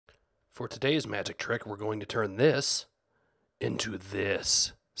For today's magic trick, we're going to turn this into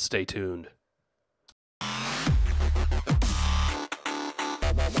this. Stay tuned.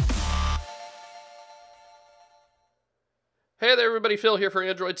 Hey there everybody, Phil here for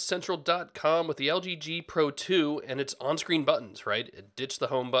AndroidCentral.com with the LG G Pro 2 and its on-screen buttons, right? It ditched the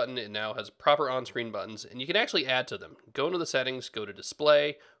home button, it now has proper on-screen buttons, and you can actually add to them. Go into the settings, go to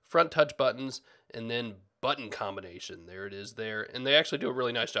display, front touch buttons, and then button combination. There it is there, and they actually do a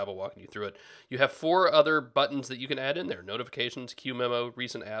really nice job of walking you through it. You have 4 other buttons that you can add in there: notifications, Q Memo,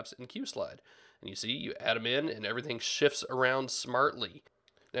 recent apps, and Q Slide. And you see, you add them in and everything shifts around smartly.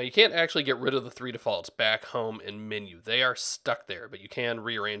 Now, you can't actually get rid of the 3 defaults, back, home, and menu. They are stuck there, but you can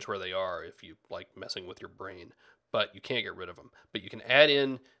rearrange where they are if you like messing with your brain. But you can't get rid of them. But you can add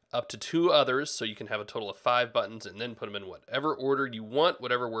in up to 2 others, so you can have a total of 5 buttons and then put them in whatever order you want,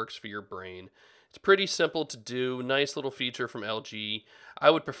 whatever works for your brain. It's pretty simple to do. Nice little feature from LG. I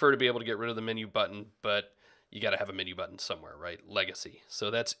would prefer to be able to get rid of the menu button, but you got to have a menu button somewhere, right? Legacy.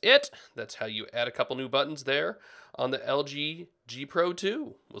 So that's it. That's how you add a couple new buttons there on the LG G Pro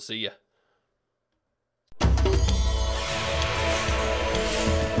 2. We'll see ya.